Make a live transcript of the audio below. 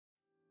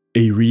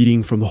A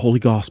reading from the Holy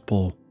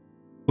Gospel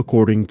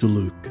according to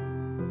Luke.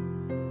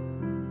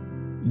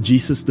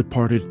 Jesus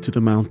departed to the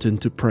mountain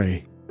to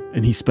pray,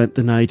 and he spent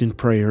the night in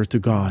prayer to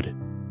God.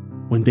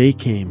 When day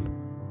came,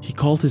 he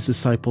called his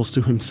disciples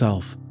to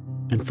himself,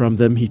 and from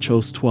them he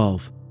chose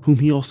 12, whom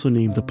he also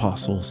named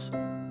apostles: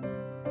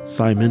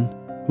 Simon,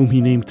 whom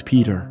he named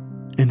Peter,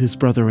 and his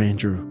brother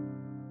Andrew,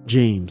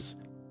 James,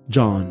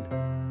 John,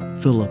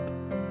 Philip,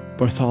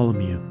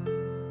 Bartholomew,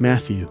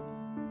 Matthew,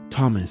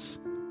 Thomas,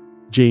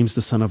 James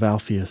the son of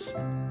Alphaeus,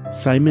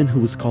 Simon who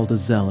was called a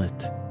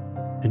Zealot,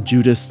 and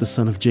Judas the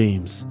son of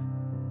James,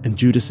 and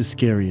Judas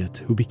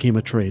Iscariot who became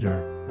a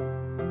traitor.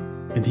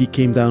 And he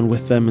came down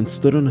with them and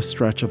stood on a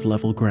stretch of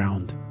level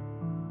ground.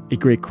 A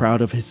great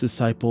crowd of his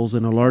disciples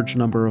and a large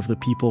number of the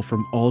people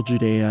from all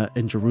Judea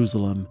and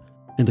Jerusalem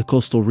and the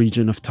coastal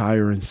region of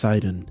Tyre and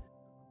Sidon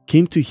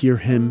came to hear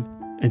him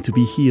and to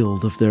be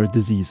healed of their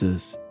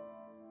diseases.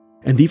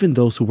 And even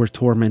those who were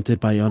tormented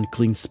by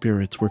unclean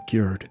spirits were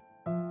cured.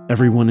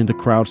 Everyone in the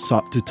crowd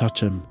sought to touch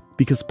him,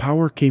 because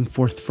power came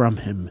forth from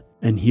him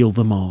and healed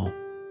them all.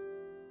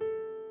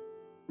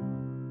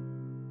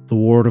 The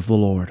word of the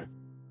Lord.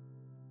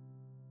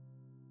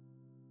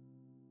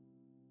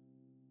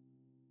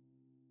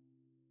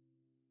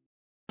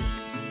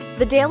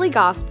 The Daily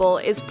Gospel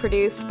is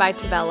produced by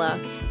Tabella,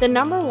 the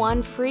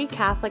 #1 free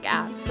Catholic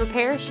app for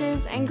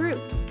parishes and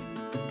groups.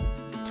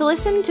 To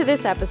listen to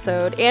this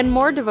episode and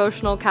more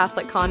devotional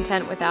Catholic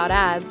content without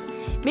ads,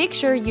 make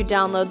sure you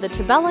download the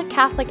Tabella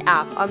Catholic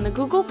app on the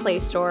Google Play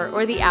Store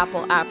or the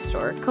Apple App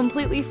Store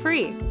completely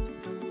free.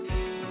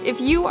 If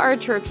you are a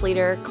church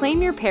leader,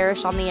 claim your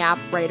parish on the app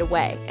right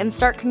away and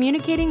start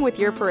communicating with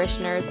your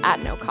parishioners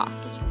at no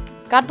cost.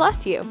 God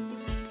bless you.